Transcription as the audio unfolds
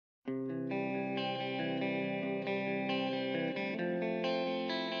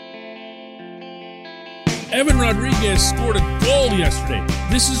Evan Rodriguez scored a goal yesterday.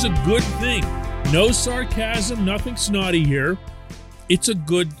 This is a good thing. No sarcasm, nothing snotty here. It's a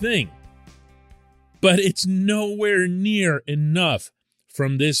good thing. But it's nowhere near enough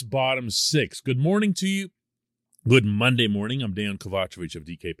from this bottom six. Good morning to you. Good Monday morning. I'm Dan Kovacevic of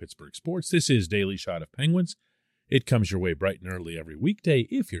DK Pittsburgh Sports. This is Daily Shot of Penguins. It comes your way bright and early every weekday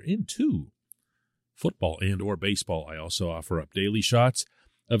if you're into football and or baseball. I also offer up daily shots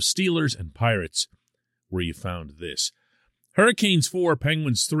of Steelers and Pirates, where you found this. Hurricanes 4,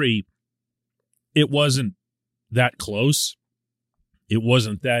 Penguins 3. It wasn't that close. It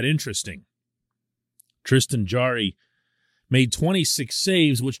wasn't that interesting. Tristan Jarry made 26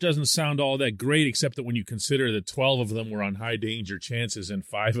 saves, which doesn't sound all that great, except that when you consider that 12 of them were on high danger chances and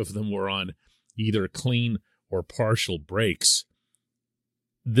 5 of them were on either clean or partial breaks.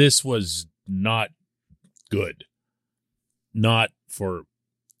 This was not good. Not for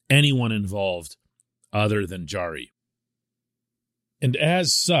anyone involved other than Jarry. And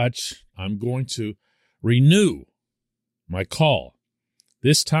as such, I'm going to renew my call,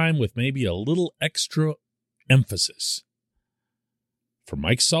 this time with maybe a little extra emphasis, for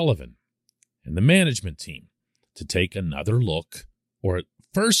Mike Sullivan and the management team to take another look, or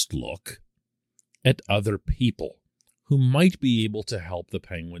first look, at other people who might be able to help the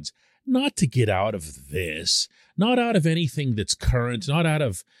Penguins, not to get out of this, not out of anything that's current, not out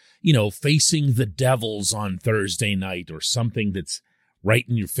of, facing the Devils on Thursday night or something that's right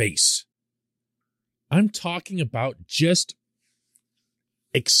in your face. I'm talking about just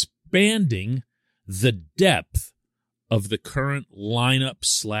expanding the depth of the current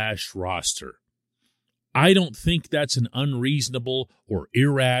lineup/roster. I don't think that's an unreasonable or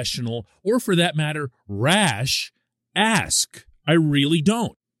irrational, or for that matter, rash ask. I really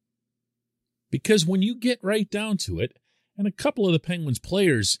don't. Because when you get right down to it, and a couple of the Penguins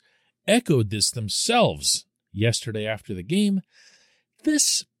players echoed this themselves yesterday after the game,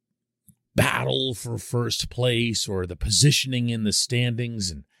 this battle for first place or the positioning in the standings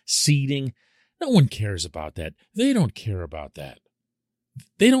and seeding, no one cares about that. They don't care about that.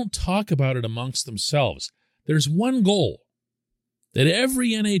 They don't talk about it amongst themselves. There's one goal that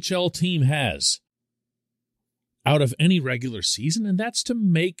every NHL team has out of any regular season, and that's to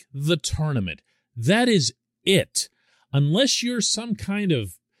make the tournament. That is it. Unless you're some kind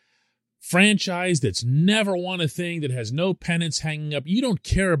of franchise that's never won a thing, that has no pennants hanging up, you don't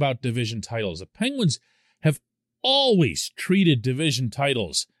care about division titles. The Penguins have always treated division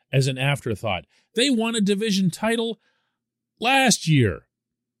titles as an afterthought. They won a division title last year.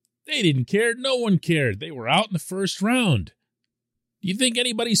 They didn't care. No one cared. They were out in the first round. Do you think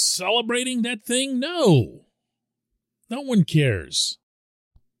anybody's celebrating that thing? No. No one cares.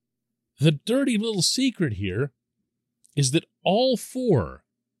 The dirty little secret here is that all 4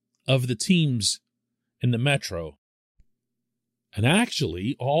 of the teams in the Metro, and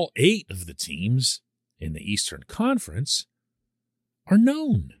actually all 8 of the teams in the Eastern Conference, are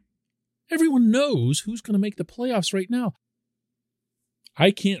known. Everyone knows who's going to make the playoffs right now.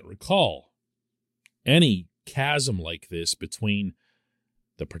 I can't recall any chasm like this between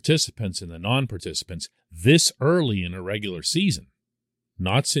the participants and the non-participants this early in a regular season.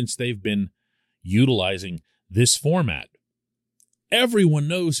 Not since they've been utilizing this format. Everyone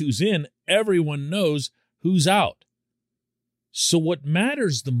knows who's in. Everyone knows who's out. So what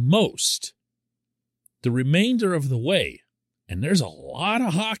matters the most, the remainder of the way, and there's a lot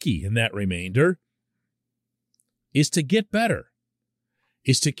of hockey in that remainder, is to get better,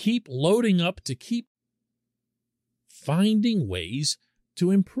 is to keep loading up, to keep finding ways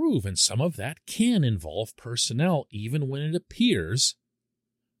to improve. And some of that can involve personnel, even when it appears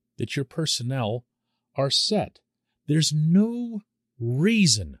that your personnel are set. There's no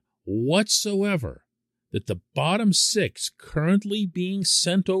reason whatsoever that the bottom 6 currently being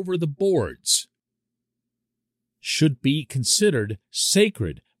sent over the boards should be considered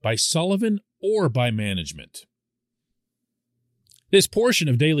sacred by Sullivan or by management. This portion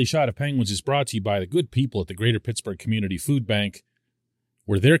of Daily Shot of Penguins is brought to you by the good people at the Greater Pittsburgh Community Food Bank,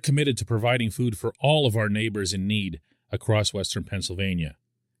 where they're committed to providing food for all of our neighbors in need across Western Pennsylvania.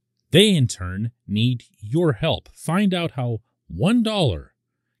 They, in turn, need your help. Find out how $1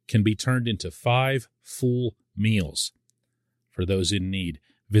 can be turned into 5 full meals for those in need.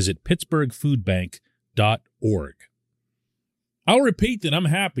 Visit pittsburghfoodbank.org. I'll repeat that I'm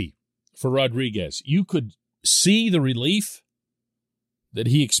happy for Rodriguez. You could see the relief that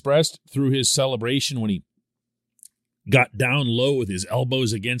he expressed through his celebration when he got down low with his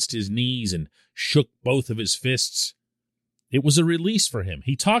elbows against his knees and shook both of his fists. It was a release for him.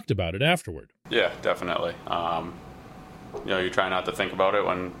 He talked about it afterward. Yeah, definitely. You try not to think about it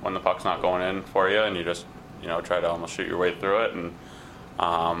when the puck's not going in for you, and you just try to almost shoot your way through it, and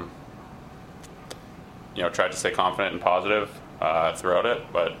try to stay confident and positive throughout it.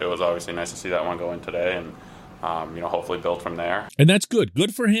 But it was obviously nice to see that one go in today, and hopefully build from there. And that's good.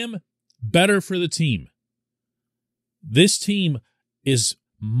 Good for him. Better for the team. This team is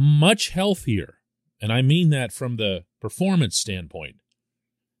much healthier, and I mean that from the performance standpoint,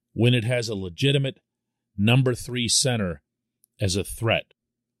 when it has a legitimate number 3 center as a threat.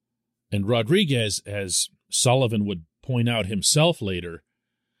 And Rodriguez, as Sullivan would point out himself later,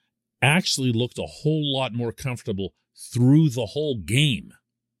 actually looked a whole lot more comfortable through the whole game,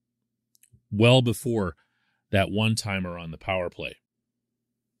 well before that one-timer on the power play.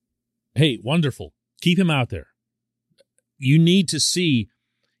 Hey, wonderful. Keep him out there. You need to see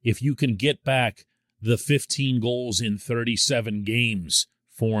if you can get back the 15 goals in 37 games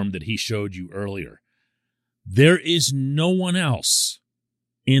form that he showed you earlier. There is no one else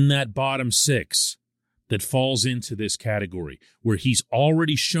in that bottom 6 that falls into this category, where he's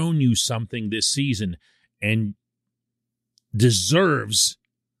already shown you something this season and deserves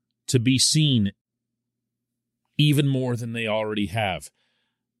to be seen even more than they already have.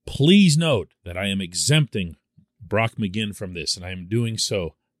 Please note that I am exempting Brock McGinn from this, and I am doing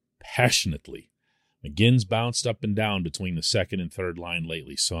so passionately. McGinn's bounced up and down between the second and third line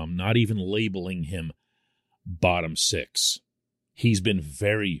lately, so I'm not even labeling him bottom 6. He's been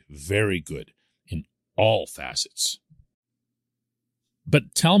very, very good in all facets.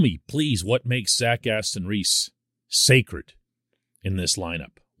 But tell me, please, what makes Zach Aston Reese sacred in this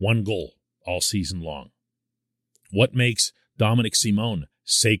lineup? 1 goal all season long. What makes Dominic Simone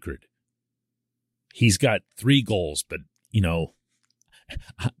sacred? He's got 3 goals, but,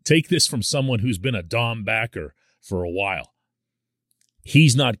 take this from someone who's been a Dom backer for a while.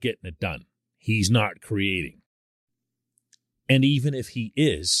 He's not getting it done. He's not creating. And even if he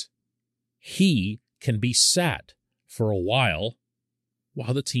is, he can be sat for a while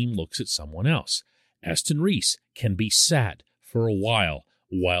the team looks at someone else. Aston Reese can be sat for a while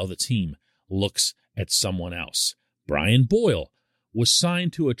the team looks at someone else. Brian Boyle was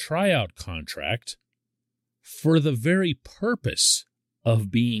signed to a tryout contract for the very purpose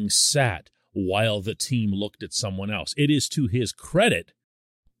of being sat while the team looked at someone else. It is to his credit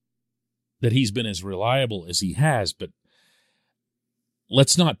that he's been as reliable as he has, but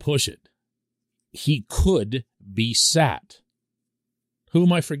let's not push it. He could be sat. Who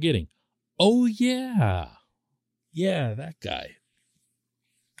am I forgetting? Oh, yeah. Yeah, that guy.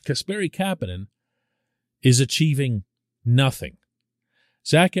 Kasperi Kapanen is achieving nothing.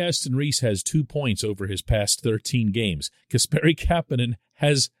 Zach Aston Reese has 2 points over his past 13 games. Kasperi Kapanen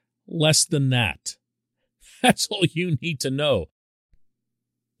has less than that. That's all you need to know.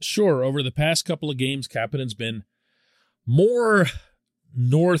 Sure, over the past couple of games, Kapanen's been more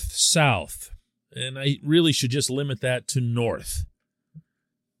north-south, and I really should just limit that to north.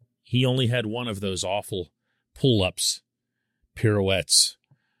 He only had one of those awful pull-ups, pirouettes,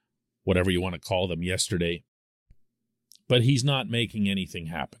 whatever you want to call them, yesterday. But he's not making anything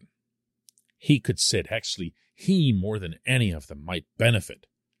happen. He could sit. Actually, he, more than any of them, might benefit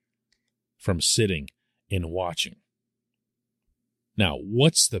from sitting and watching. Now,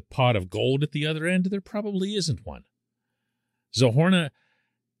 what's the pot of gold at the other end? There probably isn't one. Zohorna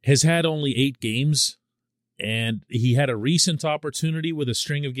has had only 8 games, and he had a recent opportunity with a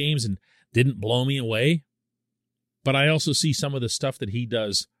string of games and didn't blow me away. But I also see some of the stuff that he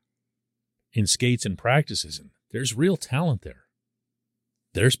does in skates and practices, and there's real talent there.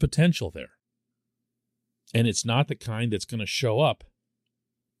 There's potential there. And it's not the kind that's going to show up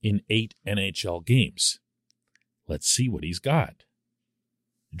in 8 NHL games. Let's see what he's got.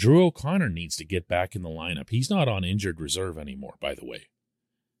 Drew O'Connor needs to get back in the lineup. He's not on injured reserve anymore, by the way.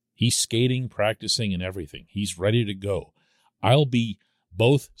 He's skating, practicing, and everything. He's ready to go. I'll be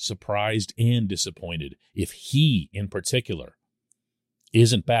both surprised and disappointed if he, in particular,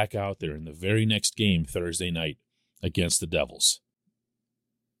 isn't back out there in the very next game Thursday night against the Devils.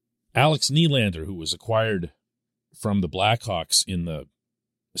 Alex Nylander, who was acquired from the Blackhawks in the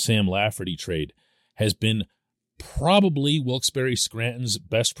Sam Lafferty trade, has been probably Wilkes-Barre Scranton's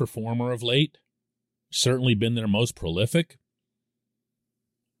best performer of late. Certainly been their most prolific.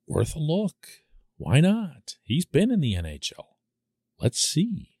 Worth a look. Why not? He's been in the NHL. Let's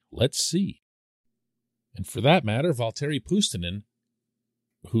see. And for that matter, Valtteri Puustinen,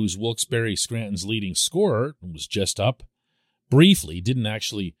 who's Wilkes-Barre Scranton's leading scorer, was just up briefly, didn't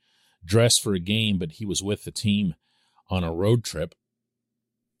actually dress for a game, but he was with the team on a road trip.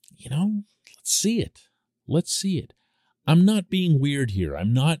 Let's see it. I'm not being weird here.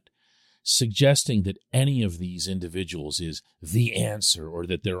 I'm not suggesting that any of these individuals is the answer or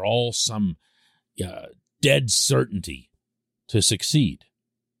that they're all some dead certainty to succeed.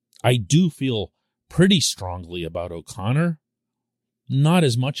 I do feel pretty strongly about O'Connor, not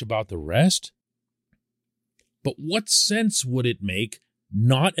as much about the rest. But what sense would it make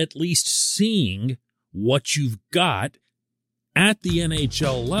not at least seeing what you've got at the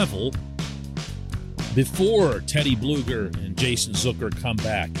NHL level before Teddy Bluger and Jason Zucker come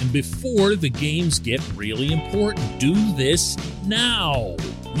back and before the games get really important? Do this now.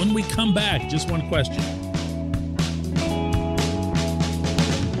 When we come back, just one question.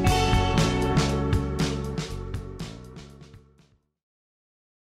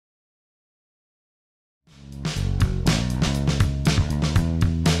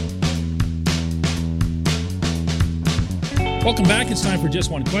 Welcome back. It's time for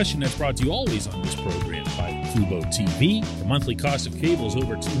Just One Question. That's brought to you always on this program by Fubo TV. The monthly cost of cable is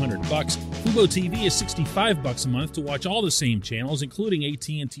over $200. Fubo TV is $65 a month to watch all the same channels, including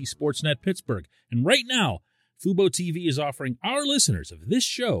AT&T Sportsnet Pittsburgh. And right now, Fubo TV is offering our listeners of this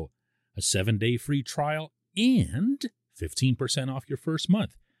show a 7-day free trial and 15% off your first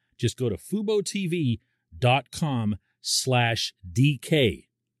month. Just go to FuboTV.com/DK.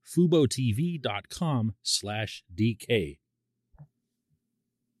 FuboTV.com/DK.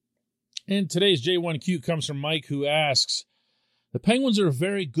 And today's J1Q comes from Mike, who asks, the Penguins are a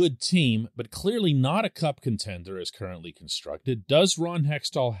very good team, but clearly not a cup contender as currently constructed. Does Ron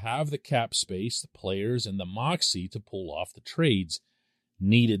Hextall have the cap space, the players, and the moxie to pull off the trades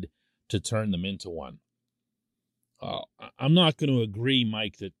needed to turn them into one? I'm not going to agree,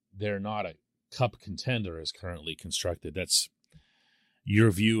 Mike, that they're not a cup contender as currently constructed. That's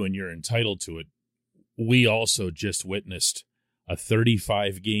your view, and you're entitled to it. We also just witnessed a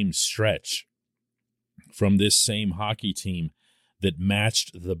 35-game stretch from this same hockey team that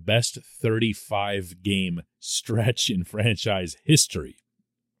matched the best 35-game stretch in franchise history.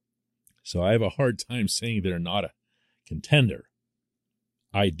 So I have a hard time saying they're not a contender.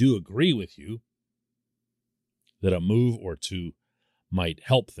 I do agree with you that a move or two might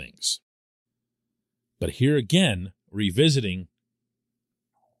help things. But here again, revisiting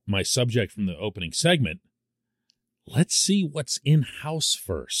my subject from the opening segment, let's see what's in-house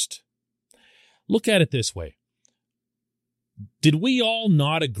first. Look at it this way. Did we all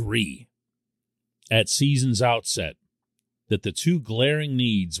not agree at season's outset that the two glaring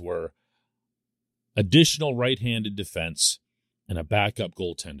needs were additional right-handed defense and a backup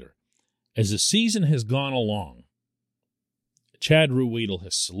goaltender? As the season has gone along, Chad Ruhwedel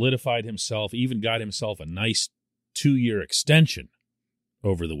has solidified himself, even got himself a nice 2-year extension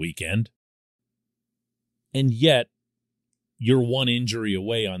over the weekend. And yet, you're one injury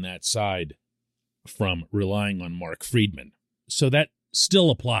away on that side from relying on Mark Friedman. So that still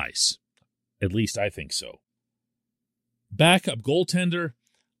applies. At least I think so. Backup goaltender,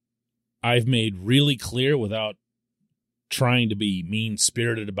 I've made really clear without trying to be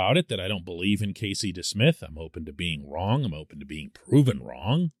mean-spirited about it that I don't believe in Casey DeSmith. I'm open to being wrong. I'm open to being proven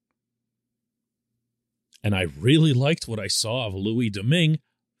wrong. And I really liked what I saw of Louis Domingue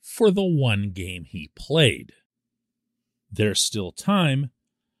for the one game he played. There's still time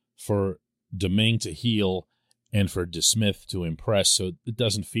for Domingue to heal and for DeSmith to impress, so it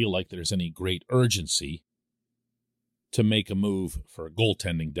doesn't feel like there's any great urgency to make a move for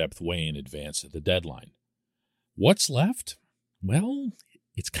goaltending depth way in advance of the deadline. What's left? Well,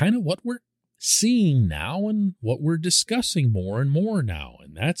 it's kind of what we're seeing now and what we're discussing more and more now,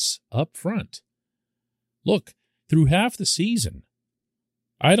 and that's up front. Look, through half the season,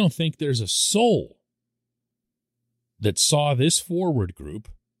 I don't think there's a soul that saw this forward group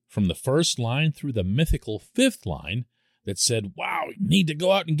from the first line through the mythical fifth line that said, wow, need to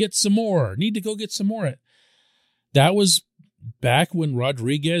go out and get some more, need to go get some more. That was back when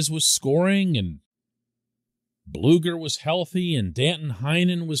Rodriguez was scoring and Bluger was healthy and Danton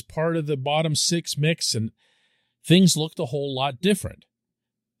Heinen was part of the bottom six mix, and things looked a whole lot different.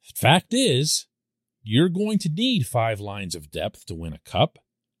 Fact is, you're going to need 5 lines of depth to win a cup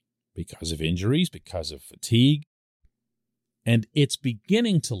because of injuries, because of fatigue. And it's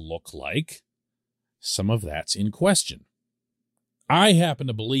beginning to look like some of that's in question. I happen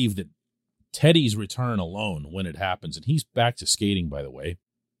to believe that Teddy's return alone, when it happens, and he's back to skating, by the way,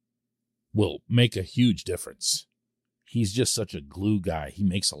 will make a huge difference. He's just such a glue guy. He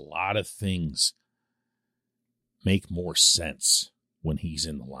makes a lot of things make more sense when he's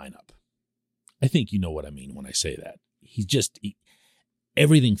in the lineup. I think you know what I mean when I say that.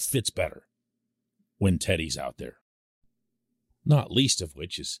 Everything fits better when Teddy's out there. Not least of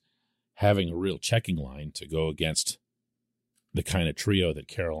which is having a real checking line to go against the kind of trio that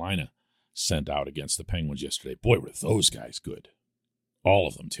Carolina sent out against the Penguins yesterday. Boy, were those guys good. All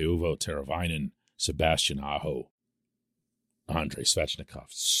of them, too. Teravainen, Sebastian Aho, Andrei Svechnikov.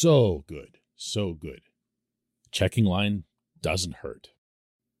 So good. So good. Checking line doesn't hurt.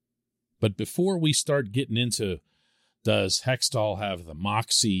 But before we start getting into, does Hextall have the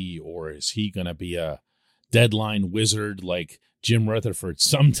moxie, or is he going to be a deadline wizard like Jim Rutherford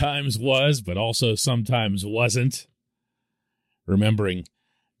sometimes was, but also sometimes wasn't? Remembering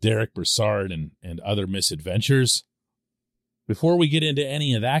Derek Brassard and other misadventures. Before we get into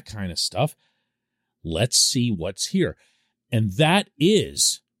any of that kind of stuff, let's see what's here. And that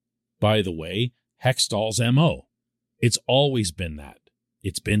is, by the way, Hextall's MO. It's always been that.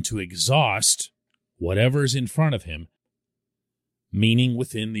 It's been to exhaust whatever's in front of him, meaning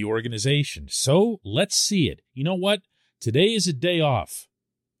within the organization. So let's see it. You know what? Today is a day off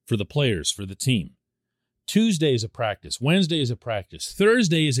for the players, for the team. Tuesday is a practice. Wednesday is a practice.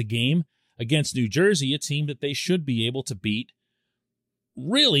 Thursday is a game against New Jersey, a team that they should be able to beat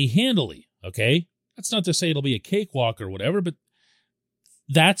really handily, okay? That's not to say it'll be a cakewalk or whatever, but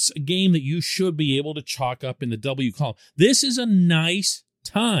that's a game that you should be able to chalk up in the W column. This is a nice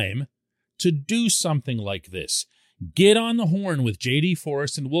time to do something like this. Get on the horn with J.D.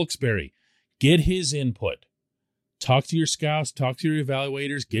 Forrest and Wilkes-Barre. Get his input. Talk to your scouts, talk to your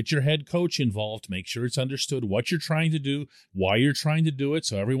evaluators, get your head coach involved, make sure it's understood what you're trying to do, why you're trying to do it,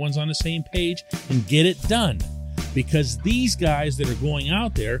 so everyone's on the same page, and get it done. Because these guys that are going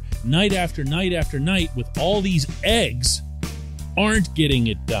out there night after night after night with all these eggs aren't getting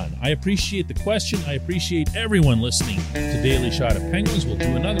it done. I appreciate the question. I appreciate everyone listening to Daily Shot of Penguins. We'll do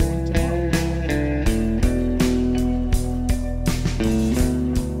another one tomorrow.